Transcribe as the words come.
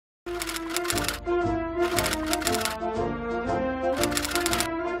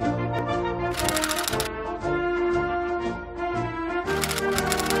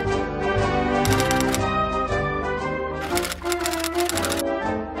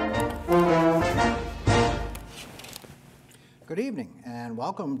Good evening and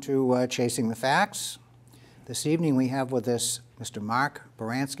welcome to Chasing the Facts. This evening we have with us Mr. Mark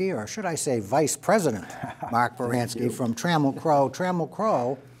Baranski, or should I say Vice President Mark Baranski from Trammel Crow. Trammel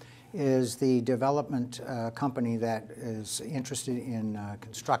Crow is the development company that is interested in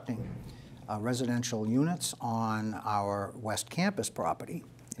constructing residential units on our West Campus property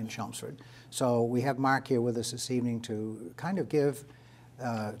in Chelmsford. So we have Mark here with us this evening to kind of give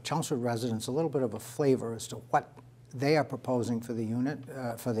Chelmsford residents a little bit of a flavor as to what they are proposing for the unit,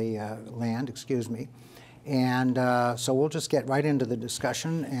 for the land, excuse me. And so we'll just get right into the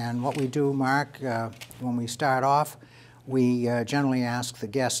discussion. And what we do, Mark, when we start off, we generally ask the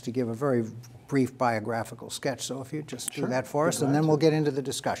guests to give a very brief biographical sketch. So if you just do that for us, and then we'll get into the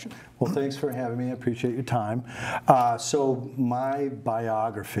discussion. Well, thanks for having me. I appreciate your time. So my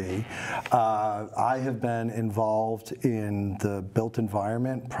biography, I have been involved in the built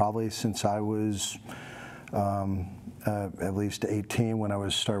environment probably since I was at least 18 when I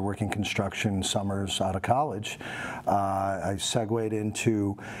started working construction summers out of college. I segued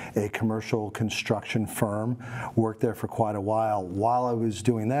into a commercial construction firm, worked there for quite a while. While I was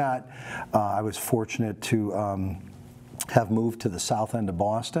doing that, I was fortunate to have moved to the south end of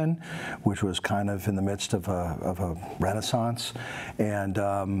Boston, which was kind of in the midst of a renaissance, and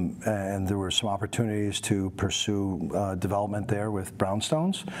there were some opportunities to pursue development there with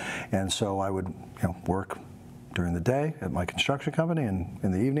brownstones, and so I would work during the day at my construction company, and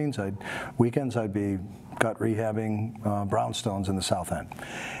in the evenings, weekends, I'd be gut rehabbing brownstones in the South End.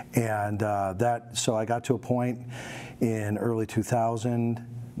 And so I got to a point in early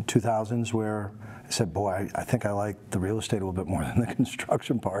 2000s where I said, boy, I think I like the real estate a little bit more than the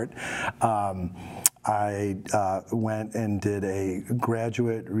construction part. I went and did a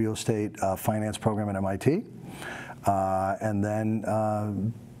graduate real estate finance program at MIT, and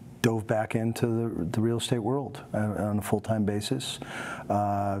then dove back into the real estate world on a full-time basis.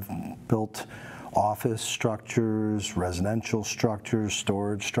 Built office structures, residential structures,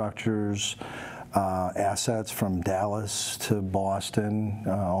 storage structures, assets from Dallas to Boston,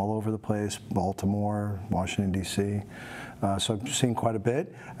 all over the place, Baltimore, Washington, D.C. So I've seen quite a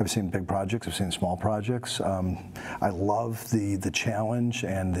bit. I've seen big projects, I've seen small projects. I love the challenge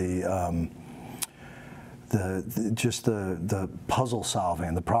and the puzzle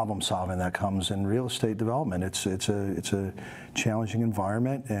solving, the problem solving that comes in real estate development. It's a challenging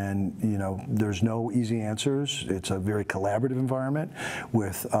environment, and there's no easy answers. It's a very collaborative environment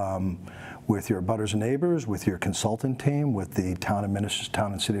with your abutters and neighbors, with your consultant team, with the town and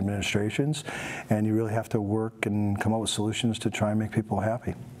city administrations, and you really have to work and come up with solutions to try and make people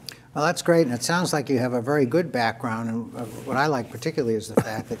happy. Well, that's great, and it sounds like you have a very good background, and what I like particularly is the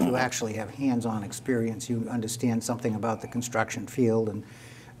fact that you actually have hands-on experience. You understand something about the construction field and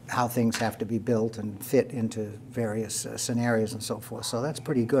how things have to be built and fit into various scenarios and so forth, so that's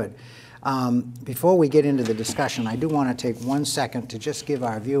pretty good. Before we get into the discussion, I do want to take 1 second to just give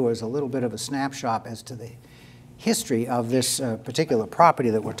our viewers a little bit of a snapshot as to the history of this particular property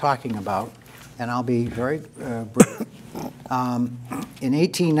that we're talking about, and I'll be very brief. In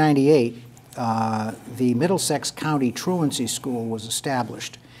 1898, the Middlesex County Truancy School was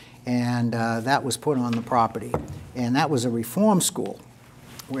established, and that was put on the property. And that was a reform school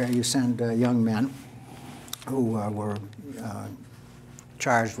where you send young men who were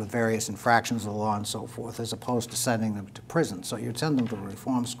charged with various infractions of the law and so forth, as opposed to sending them to prison. So you'd send them to a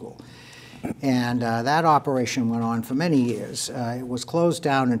reform school. And that operation went on for many years. It was closed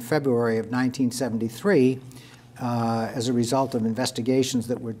down in February of 1973 as a result of investigations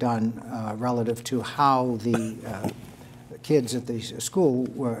that were done relative to how the kids at the school,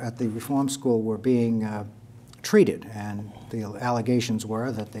 at the reform school, were being treated. And the allegations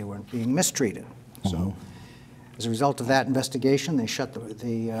were that they were being mistreated. So as a result of that investigation, they shut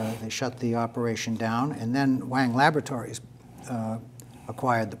the operation down. And then Wang Laboratories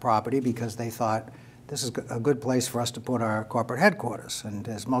acquired the property because they thought this is a good place for us to put our corporate headquarters. And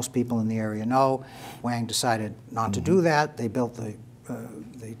as most people in the area know, Wang decided not to do that. They built the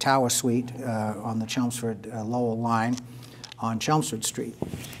tower suite on the Chelmsford Lowell line on Chelmsford Street.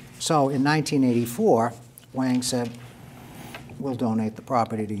 So in 1984, Wang said, we'll donate the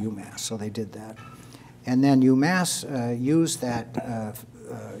property to UMass. So they did that. And then UMass used that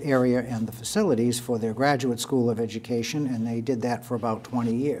area and the facilities for their graduate school of education, and they did that for about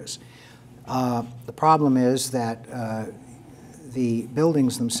 20 years. The problem is that the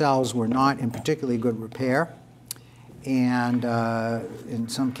buildings themselves were not in particularly good repair, and in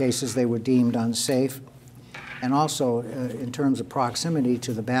some cases they were deemed unsafe. And also, in terms of proximity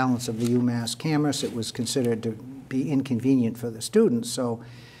to the balance of the UMass campus, it was considered to be inconvenient for the students. So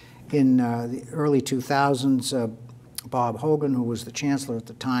in the early 2000s, Bob Hogan, who was the chancellor at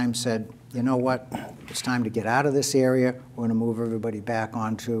the time, said, you know what, it's time to get out of this area. We're going to move everybody back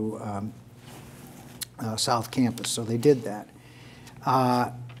onto South Campus. So they did that.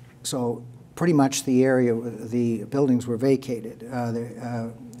 So pretty much the area, the buildings were vacated.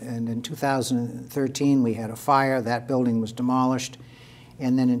 And in 2013, we had a fire. That building was demolished.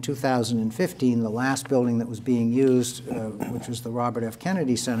 And then in 2015, the last building that was being used, which was the Robert F.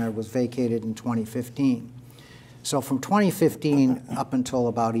 Kennedy Center, was vacated in 2015. So from 2015 up until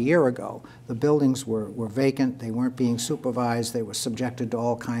about a year ago, the buildings were vacant. They weren't being supervised. They were subjected to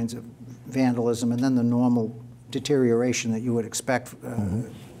all kinds of vandalism and then the normal deterioration that you would expect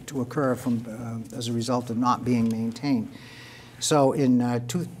to occur from, as a result of not being maintained. So in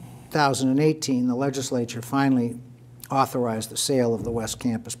 2018, the legislature finally authorized the sale of the West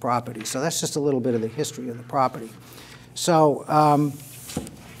Campus property. So that's just a little bit of the history of the property. So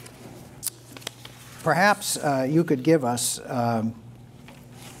perhaps you could give us a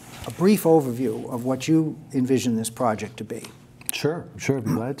brief overview of what you envision this project to be. Sure, I'd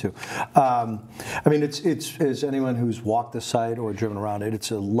be glad to. I mean, it's as anyone who's walked the site or driven around it, it's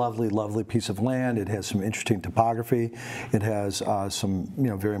a lovely, lovely piece of land. It has some interesting topography. It has some,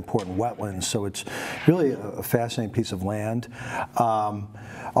 very important wetlands. So it's really a fascinating piece of land.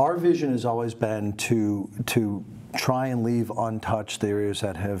 Our vision has always been to try and leave untouched the areas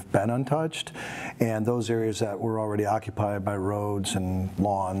that have been untouched, and those areas that were already occupied by roads and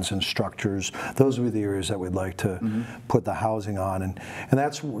lawns and structures. Those would be the areas that we'd like to put the housing on, and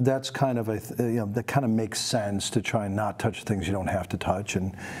that's kind of that kind of makes sense to try and not touch things you don't have to touch,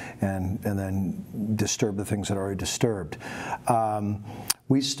 and then disturb the things that are already disturbed.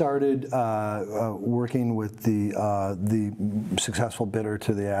 We started working with the successful bidder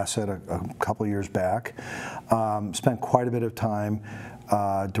to the asset a couple years back. Spent quite a bit of time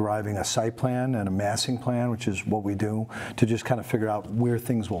deriving a site plan and a massing plan, which is what we do, to just kind of figure out where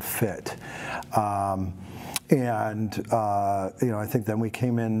things will fit. I think then we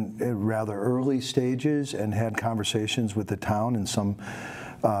came in at rather early stages and had conversations with the town and some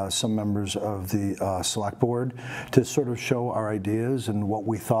members of the select board to sort of show our ideas and what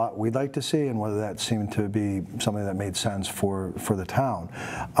we thought we'd like to see and whether that seemed to be something that made sense for the town.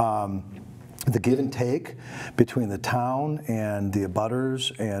 The give and take between the town and the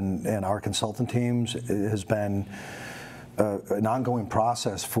abutters and our consultant teams has been an ongoing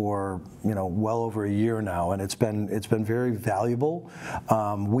process for well over a year now, and it's been very valuable.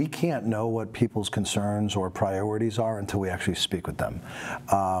 We can't know what people's concerns or priorities are until we actually speak with them.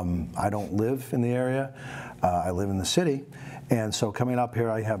 I don't live in the area. I live in the city. And so coming up here,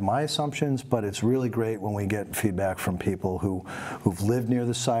 I have my assumptions, but it's really great when we get feedback from people who've lived near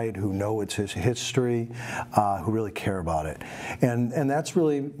the site, who know its history, who really care about it. And that's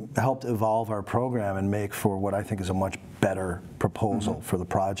really helped evolve our program and make for what I think is a much better proposal for the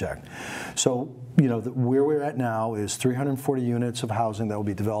project. So, where we're at now is 340 units of housing that will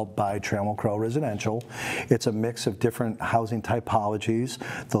be developed by Trammel Crow Residential. It's a mix of different housing typologies.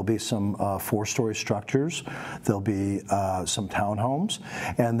 There'll be some 4-story structures. There'll be some townhomes.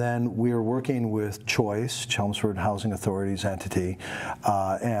 And then we're working with Choice, Chelmsford Housing Authority's entity,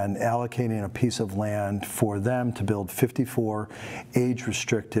 and allocating a piece of land for them to build 54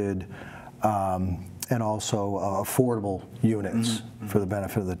 age-restricted and also affordable units for the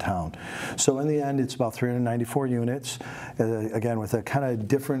benefit of the town. So in the end, it's about 394 units, again with a kind of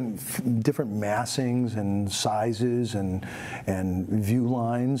different massings and sizes and view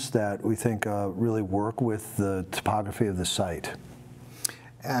lines that we think really work with the topography of the site.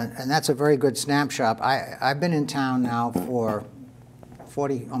 And that's a very good snapshot. I've been in town now for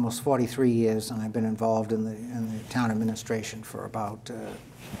almost 43 years, and I've been involved in the town administration for about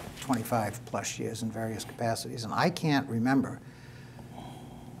 25 plus years in various capacities. And I can't remember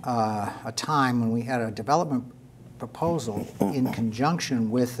a time when we had a development proposal in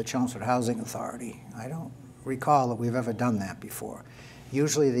conjunction with the Chelmsford Housing Authority. I don't recall that we've ever done that before.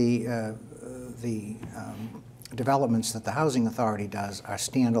 Usually the developments that the Housing Authority does are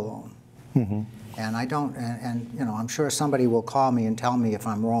standalone. And I don't, and I'm sure somebody will call me and tell me if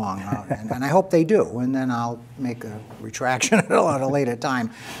I'm wrong, and I hope they do, and then I'll make a retraction at a later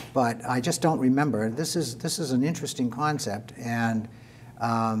time. But I just don't remember. This is an interesting concept, and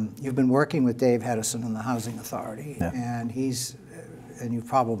you've been working with Dave Hedison in the Housing Authority, and you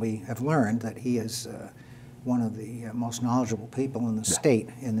probably have learned that he is one of the most knowledgeable people in the state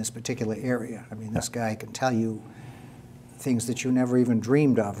in this particular area. I mean, this guy can tell you things that you never even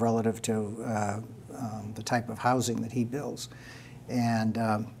dreamed of relative to the type of housing that he builds. And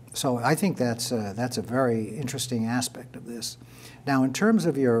so I think that's a very interesting aspect of this. Now, in terms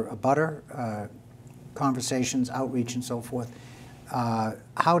of your abutter conversations, outreach, and so forth.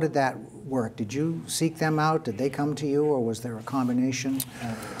 How did that work? Did you seek them out? Did they come to you, or was there a combination?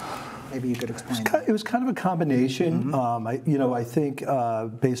 Maybe you could explain that. It was kind of a combination. I think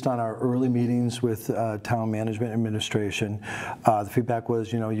based on our early meetings with town management administration, the feedback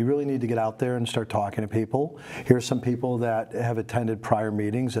was, you really need to get out there and start talking to people. Here's some people that have attended prior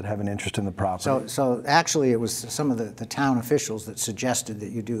meetings that have an interest in the property. So actually it was some of the town officials that suggested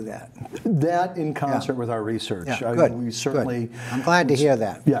that you do that. That in concert with our research. Yeah, good. We certainly. Good. I'm glad to hear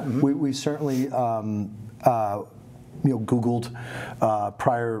that. Yeah, we certainly. Googled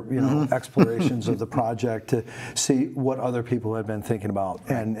prior, explorations of the project to see what other people had been thinking about,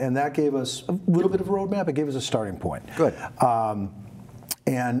 and that gave us a little bit of a roadmap. It gave us a starting point. Good.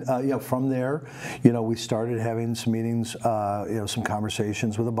 And from there, we started having some meetings, some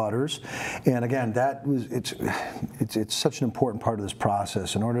conversations with the abutters, and again, it's such an important part of this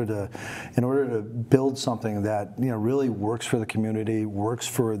process. In order to build something that really works for the community, works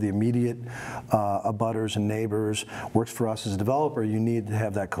for the immediate abutters and neighbors, works for us as a developer, you need to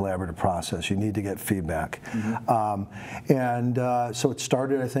have that collaborative process. You need to get feedback, so it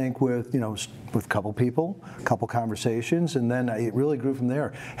started, I think, with a couple people, a couple conversations, and then it really grew from there.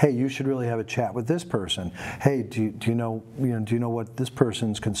 Hey, you should really have a chat with this person. Hey, do you know what this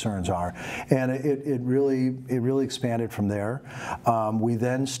person's concerns are? And it really expanded from there. We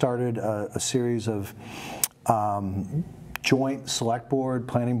then started a series of joint select board,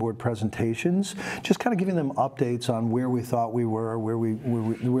 planning board presentations, just kind of giving them updates on where we thought we were,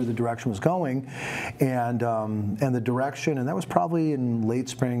 where the direction was going, and the direction. And that was probably in late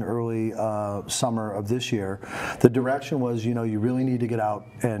spring, early summer of this year. The direction was, you really need to get out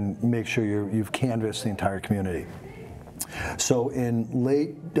and make sure you've canvassed the entire community. So in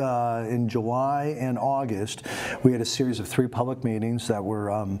in July and August, we had a series of 3 public meetings that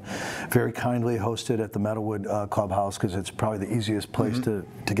were very kindly hosted at the Meadowwood Clubhouse, because it's probably the easiest place to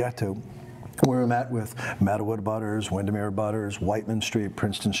get to, where we met with Meadowwood abutters, Windermere abutters, Whiteman Street,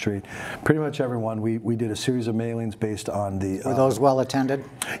 Princeton Street, pretty much everyone. We did a series of mailings based on the... Were those well attended?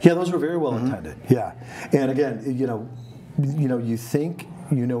 Yeah, those were very well attended, yeah. And again, you think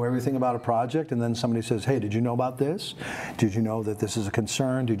you know everything about a project, and then somebody says, hey, did you know about this? Did you know that this is a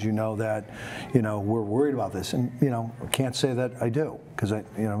concern? Did you know that, we're worried about this? And, I can't say that I do, because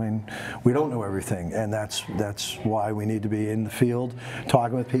we don't know everything, and that's why we need to be in the field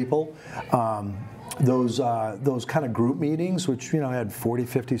talking with people. Those kind of group meetings, which had 40,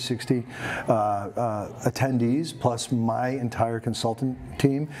 50, 60 attendees, plus my entire consultant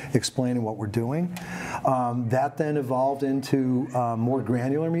team explaining what we're doing. That then evolved into more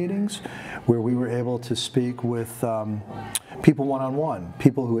granular meetings, where we were able to speak with people one-on-one,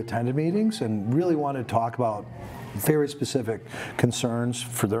 people who attended meetings and really wanted to talk about very specific concerns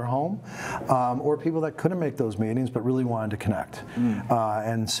for their home, or people that couldn't make those meetings but really wanted to connect.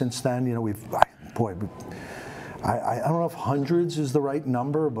 And since then, I don't know if hundreds is the right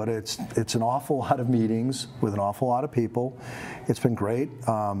number, but it's an awful lot of meetings with an awful lot of people. It's been great.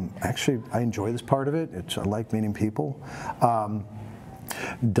 Actually, I enjoy this part of it. I like meeting people.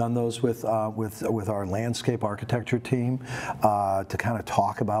 Done those with our landscape architecture team to kind of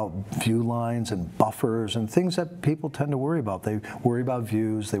talk about view lines and buffers and things that people tend to worry about. They worry about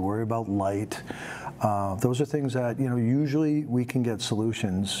views, they worry about light. Those are things that usually we can get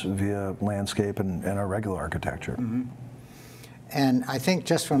solutions via landscape and our regular architecture. And I think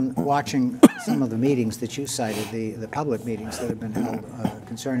just from watching some of the meetings that you cited, the public meetings that have been held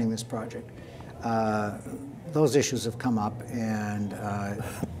concerning this project, those issues have come up, and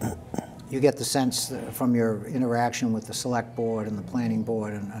you get the sense from your interaction with the select board and the planning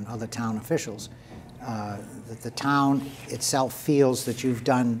board and other town officials that the town itself feels that you've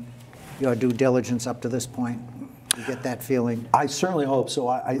done your due diligence up to this point. You get that feeling? I certainly hope so.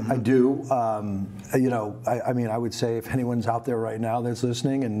 I do. I would say if anyone's out there right now that's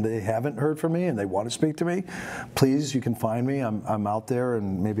listening and they haven't heard from me and they want to speak to me, please, you can find me. I'm out there,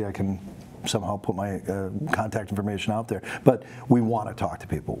 and maybe I can somehow put my contact information out there. But we want to talk to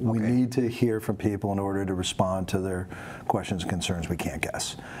people. Okay. We need to hear from people in order to respond to their questions and concerns we can't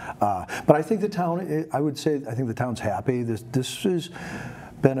guess. But I think the town, I think the town's happy. This has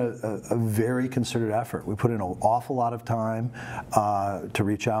been a very concerted effort. We put in an awful lot of time to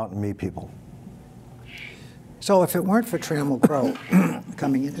reach out and meet people. So if it weren't for Trammel Crow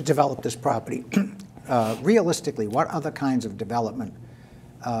coming in to develop this property, realistically, what other kinds of development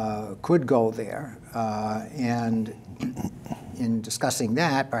could go there? And in discussing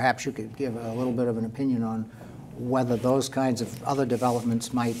that, perhaps you could give a little bit of an opinion on whether those kinds of other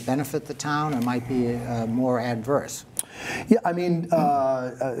developments might benefit the town or might be more adverse. Yeah, I mean,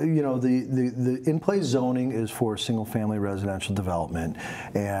 you know, the in-place zoning is for single-family residential development,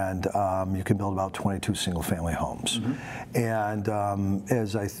 and you can build about 22 single-family homes. And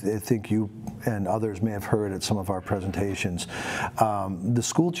as I think you and others may have heard at some of our presentations, the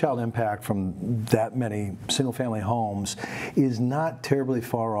school child impact from that many single-family homes is not terribly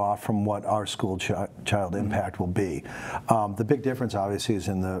far off from what our school child impact will be. The big difference, obviously, is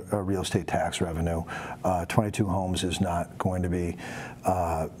in the real estate tax revenue. 22 homes is not going to be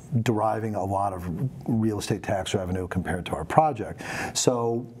deriving a lot of real estate tax revenue compared to our project.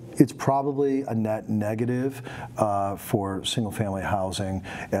 So it's probably a net negative for single-family housing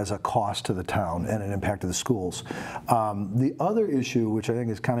as a cost to the town and an impact to the schools. The other issue, which I think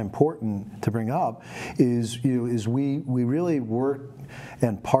is kind of important to bring up, is we really worked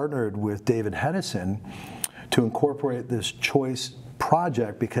and partnered with David Hedison to incorporate this choice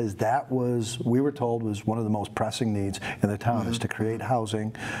project, because that was, we were told, was one of the most pressing needs in the town, is to create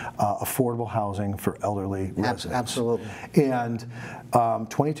housing, affordable housing for elderly residents. Absolutely. And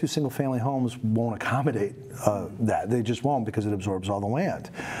 22 single-family homes won't accommodate that. They just won't, because it absorbs all the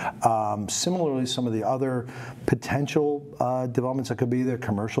land. Similarly, some of the other potential developments that could be there,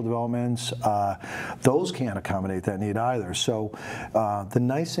 commercial developments, those can't accommodate that need either. So the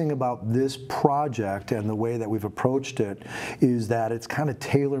nice thing about this project and the way that we've approached it is that it's kind of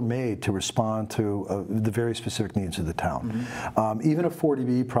tailor-made to respond to the very specific needs of the town. Even a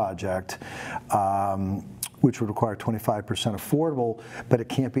 40B project, which would require 25% affordable, but it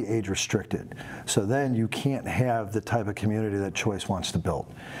can't be age restricted. So then you can't have the type of community that Choice wants to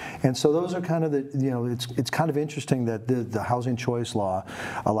build. And so those are kind of the, you know, it's kind of interesting that the housing choice law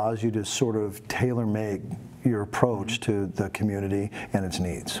allows you to sort of tailor-make your approach to the community and its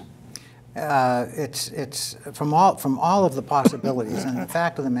needs. It's from all of the possibilities, and the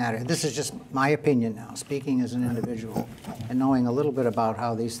fact of the matter, this is just my opinion now, speaking as an individual and knowing a little bit about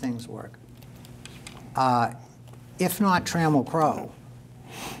how these things work. If not Trammel Crow,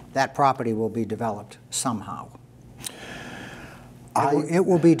 that property will be developed somehow. It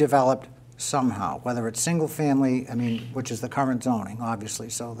will be developed somehow, whether it's single family, I mean, which is the current zoning, obviously,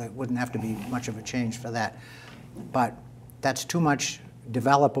 so there wouldn't have to be much of a change for that. But that's too much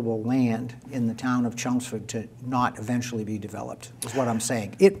developable land in the town of Chelmsford to not eventually be developed, is what I'm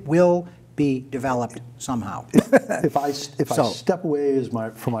saying. It will be developed somehow. If I step away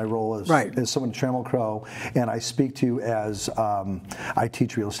from my role as someone at Trammel Crow, and I speak to you as I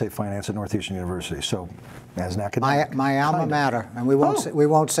teach real estate finance at Northeastern University, so as an academic. My alma mater, and we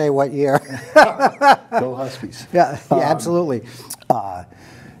won't say what year. Go Huskies. Yeah, absolutely.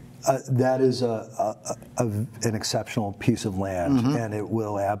 That is an exceptional piece of land, and it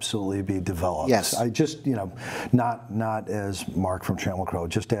will absolutely be developed. Yes. I just, you know, not as Mark from Trammel Crow,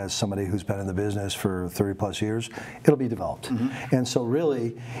 just as somebody who's been in the business for 30+ years, it'll be developed. And so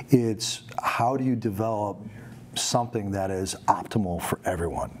really, it's how do you develop something that is optimal for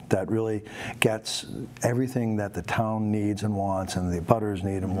everyone, that really gets everything that the town needs and wants, and the abutters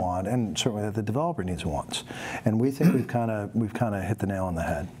need and want, and certainly that the developer needs and wants. And we think we've kind of hit the nail on the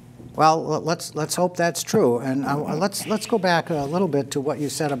head. Well, let's hope that's true, and let's go back a little bit to what you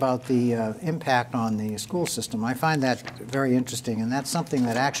said about the impact on the school system. I find that very interesting, and that's something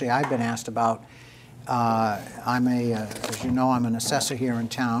that actually I've been asked about. As you know, I'm an assessor here in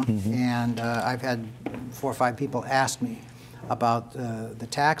town, and I've had 4 or 5 people ask me about the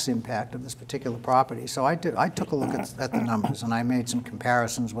tax impact of this particular property. So I took a look at the numbers, and I made some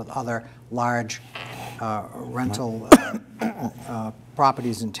comparisons with other large rental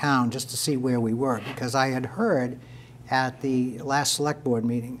properties in town just to see where we were, because I had heard at the last select board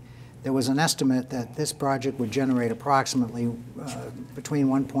meeting there was an estimate that this project would generate approximately between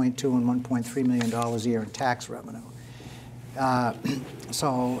 $1.2 and $1.3 million a year in tax revenue.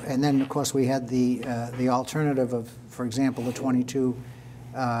 And then of course we had the alternative of, for example, the 22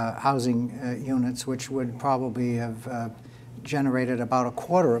 housing units, which would probably have generated about a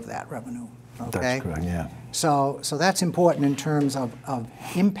quarter of that revenue. Okay? That's correct, yeah. So that's important in terms of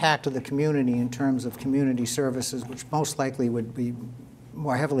impact of the community, in terms of community services, which most likely would be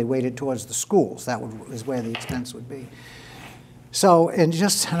more heavily weighted towards the schools. That is where the expense would be. So, and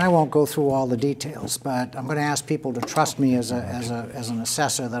I won't go through all the details, but I'm going to ask people to trust me as an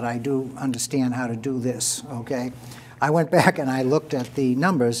assessor that I do understand how to do this, okay? I went back and I looked at the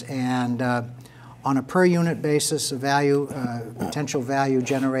numbers, and on a per unit basis, the potential value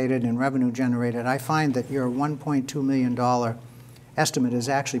generated and revenue generated, I find that your $1.2 million estimate is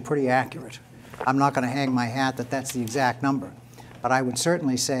actually pretty accurate. I'm not going to hang my hat that that's the exact number, but I would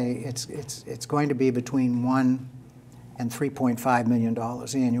certainly say it's going to be between $1 and $3.5 million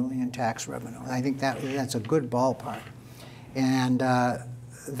annually in tax revenue. I think that's a good ballpark. And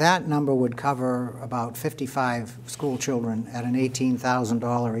that number would cover about 55 school children at an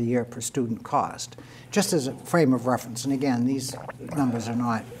 $18,000 a year per student cost, just as a frame of reference. And again, these numbers are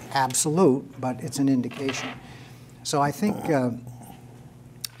not absolute, but it's an indication. So I think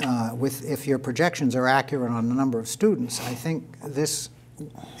if your projections are accurate on the number of students, I think this,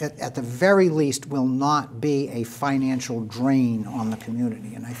 at the very least, will not be a financial drain on the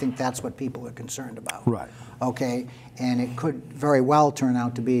community. And I think that's what people are concerned about. Right. Okay? And it could very well turn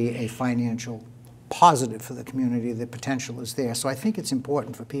out to be a financial positive for the community. The potential is there. So I think it's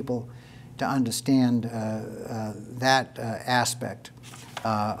important for people to understand that aspect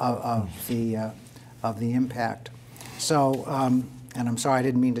of the impact. So, and I'm sorry, I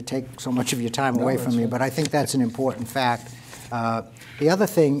didn't mean to take so much of your time away from me, but I think that's an important fact. The other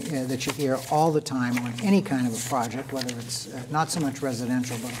thing that you hear all the time on any kind of a project, whether it's not so much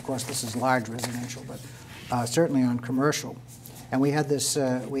residential, but of course this is large residential, but certainly on commercial. And we had this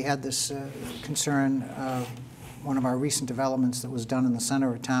concern, one of our recent developments that was done in the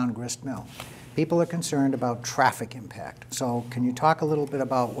center of town, Grist Mill. People are concerned about traffic impact. So can you talk a little bit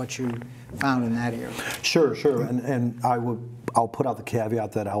about what you found in that area? Sure, sure. And I'll put out the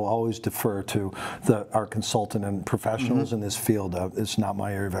caveat that I'll always defer to our consultant and professionals in this field. It's not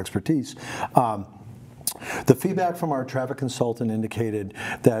my area of expertise. The feedback from our traffic consultant indicated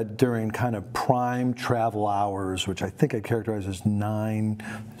that during kind of prime travel hours, which I think I characterize as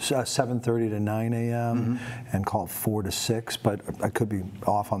 7:30 to 9 a.m. and call it 4 to 6, but I could be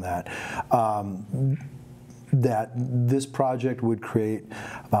off on that, that this project would create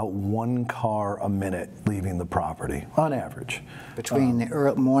about 1 car a minute leaving the property, on average. Between the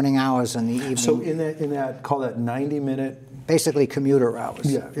early morning hours and the evening? So in that call that 90-minute... Basically commuter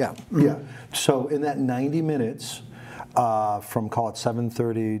hours. Yeah. Yeah. Yeah. So in that 90 minutes, from call it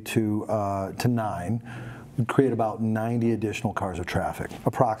 7:30 to 9, would create about 90 additional cars of traffic,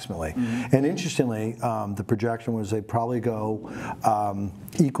 approximately. And interestingly, the projection was they'd probably go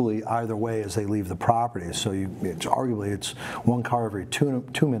equally either way as they leave the property. So arguably it's 1 car every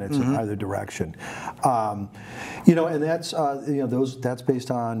two minutes in either direction. You know, and that's that's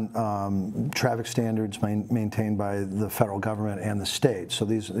based on traffic standards maintained by the federal government and the state. So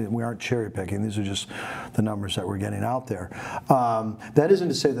we aren't cherry picking. These are just the numbers that we're getting out there. That isn't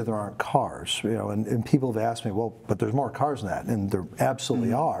to say that there aren't cars. You know, and people have asked me, well, but there's more cars than that, and there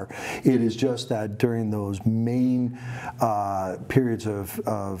absolutely are. It is just that during those main periods of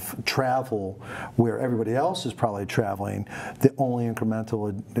travel where everybody else is probably traveling, the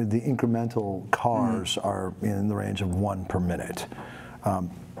incremental cars are in the range of 1 per minute. You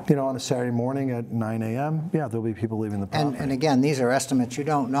know, on a Saturday morning at 9 a.m., yeah, there'll be people leaving the property. And again, these are estimates you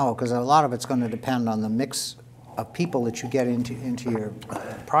don't know, because a lot of it's going to depend on the mix of people that you get into your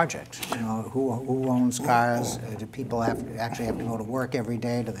project. You know, who owns cars? Do people actually have to go to work every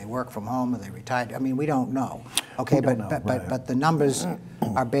day? Do they work from home? Are they retired? I mean, we don't know. Okay, but the numbers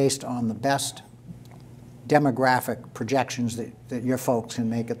are based on the best demographic projections that your folks can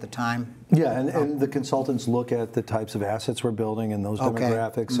make at the time. Yeah, and the consultants look at the types of assets we're building and those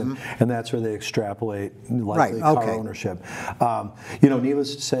demographics, and that's where they extrapolate likely car ownership. You know,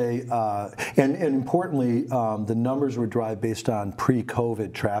 needless to say, and importantly, the numbers were derived based on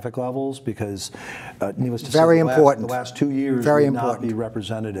pre-COVID traffic levels, because needless to say, the last 2 years would not be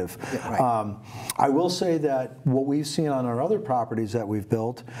representative. Yeah, I will say that what we've seen on our other properties that we've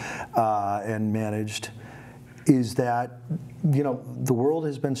built and managed is that, you know, the world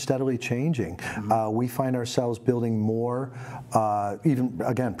has been steadily changing. We find ourselves building more, even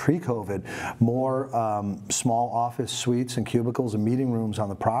again pre-COVID, more small office suites and cubicles and meeting rooms on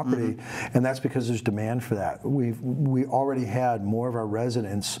the property, and that's because there's demand for that. We already had more of our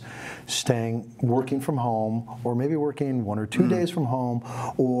residents working from home, or maybe working 1 or 2 days from home,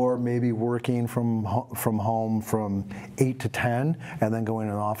 or maybe working from home from 8 to 10, and then going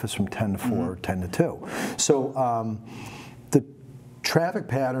to an office from 10 to 4, 10 to 2. So the traffic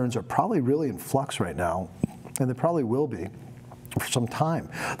patterns are probably really in flux right now, and they probably will be for some time.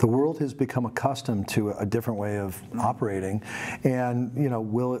 The world has become accustomed to a different way of operating, and you know,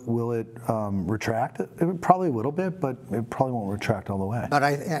 will it retract? It probably a little bit, but it probably won't retract all the way. But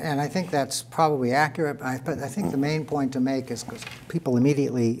I think that's probably accurate. But I think the main point to make is because people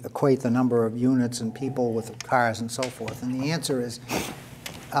immediately equate the number of units and people with cars and so forth, and the answer is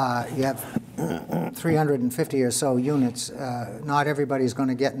you have 350 or so units. Not everybody's going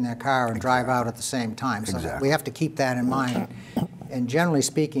to get in their car and drive out at the same time. So we have to keep that in mind. And generally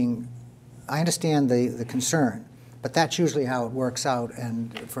speaking, I understand the concern, but that's usually how it works out.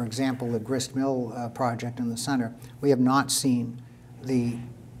 And for example, the Grist Mill project in the center, we have not seen the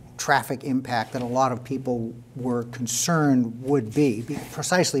traffic impact that a lot of people were concerned would be,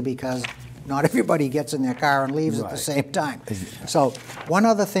 precisely because not everybody gets in their car and leaves at the same time. So one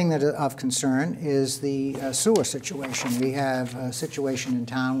other thing that of concern is the sewer situation. We have a situation in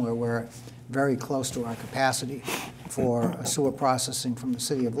town where we're very close to our capacity for sewer processing from the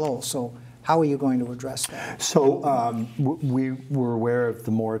city of Lowell. So how are you going to address that? So we were aware of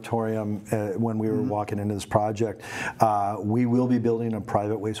the moratorium when we were walking into this project. We will be building a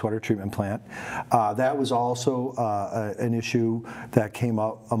private wastewater treatment plant. That was also an issue that came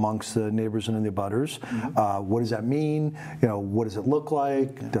up amongst the neighbors and the abutters. What does that mean? You know, what does it look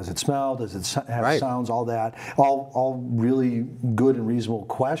like? Does it smell? Does it have sounds? All that. All really good and reasonable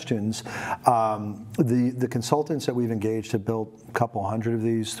questions. The consultants that we've engaged have built a couple hundred of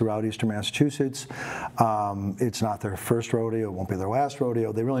these throughout Eastern Massachusetts. It's not their first rodeo, it won't be their last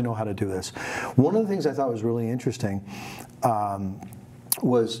rodeo. They really know how to do this. One of the things I thought was really interesting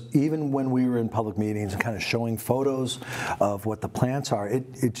was even when we were in public meetings and kind of showing photos of what the plants are,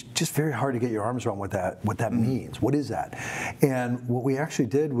 it's just very hard to get your arms around what that means. What is that? And what we actually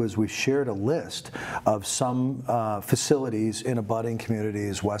did was we shared a list of some facilities in abutting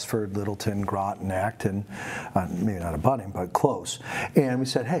communities, Westford, Littleton, Groton, Acton, maybe not abutting, but close. And we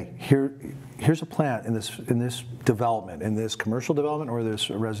said, hey, here's a plant in this development, in this commercial development or this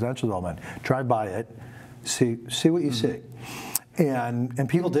residential development. Drive by it, see what you see. And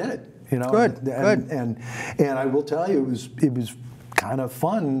people did, you know. Good. And I will tell you, it was kind of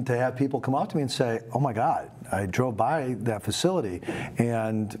fun to have people come up to me and say, "Oh my God, I drove by that facility,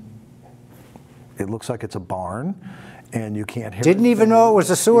 and it looks like it's a barn." And you can't hear. Didn't even know it was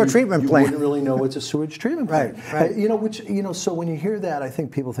a sewer treatment plant. You wouldn't really know it's a sewage treatment plant. Right. You know, so when you hear that, I think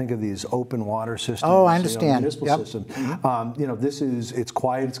people think of these open water systems. Oh, I understand. Municipal systems. You know, it's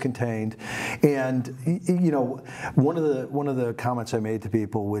quiet, it's contained, and you know, one of the comments I made to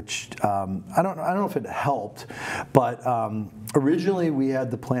people, which I don't know if it helped, but originally we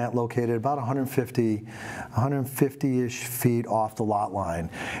had the plant located about 150-ish feet off the lot line,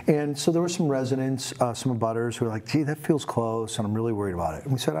 and so there were some residents, some abutters who were like, "Gee, that feels close, and I'm really worried about it."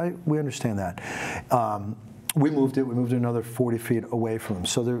 And we said, we understand that. We moved it another 40 feet away from them.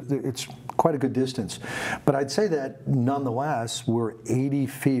 So it's quite a good distance. But I'd say that nonetheless, we're 80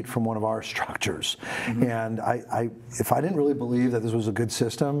 feet from one of our structures. And if I didn't really believe that this was a good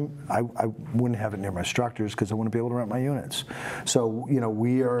system, I wouldn't have it near my structures because I wouldn't be able to rent my units. So, you know,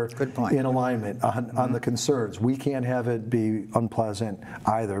 we are in alignment on the concerns. We can't have it be unpleasant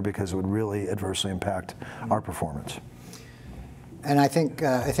either because it would really adversely impact our performance. And I think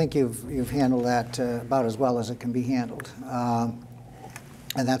you've handled that about as well as it can be handled,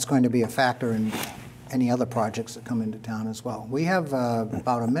 and that's going to be a factor in any other projects that come into town as well. We have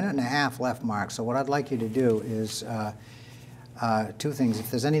about a minute and a half left, Mark. So what I'd like you to do is two things. If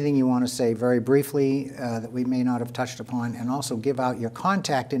there's anything you want to say very briefly that we may not have touched upon, and also give out your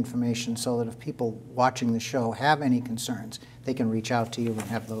contact information so that if people watching the show have any concerns, they can reach out to you and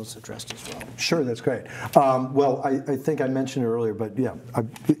have those addressed as well. Sure, that's great. Well, I think I mentioned it earlier, but yeah,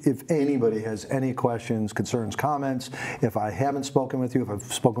 if anybody has any questions, concerns, comments, if I haven't spoken with you, if I've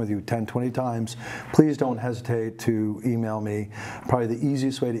spoken with you 10, 20 times, please don't hesitate to email me. Probably the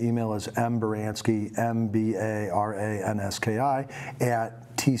easiest way to email is mbaranski, MBARANSKI,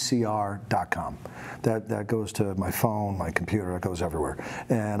 @tcr.com. That goes to my phone, my computer, it goes everywhere,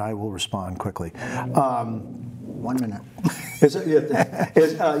 and I will respond quickly. 1 minute. As I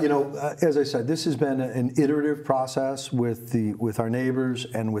said, this has been an iterative process with our neighbors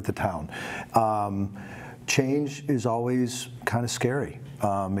and with the town. Change is always kind of scary.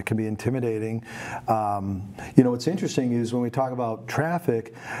 It can be intimidating. You know, what's interesting is when we talk about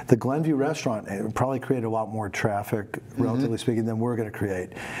traffic, the Glenview restaurant probably created a lot more traffic, relatively speaking, than we're going to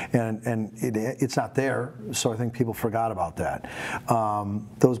create. And it's not there, so I think people forgot about that.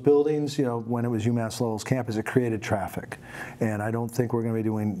 Those buildings, you know, when it was UMass Lowell's campus, it created traffic. And I don't think we're going to be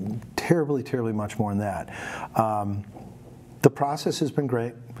doing terribly much more than that. The process has been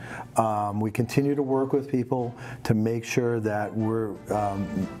great. We continue to work with people to make sure that we're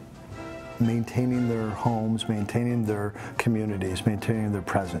maintaining their homes, maintaining their communities, maintaining their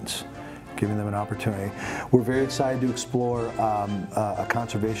presence, giving them an opportunity. We're very excited to explore a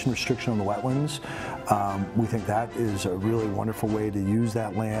conservation restriction on the wetlands. We think that is a really wonderful way to use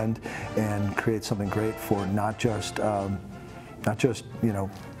that land and create something great for not just you know,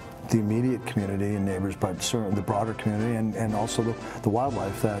 the immediate community and neighbors, but certainly the broader community and also the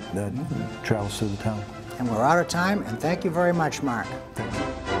wildlife that travels through the town. And we're out of time, and thank you very much, Mark. Thank you.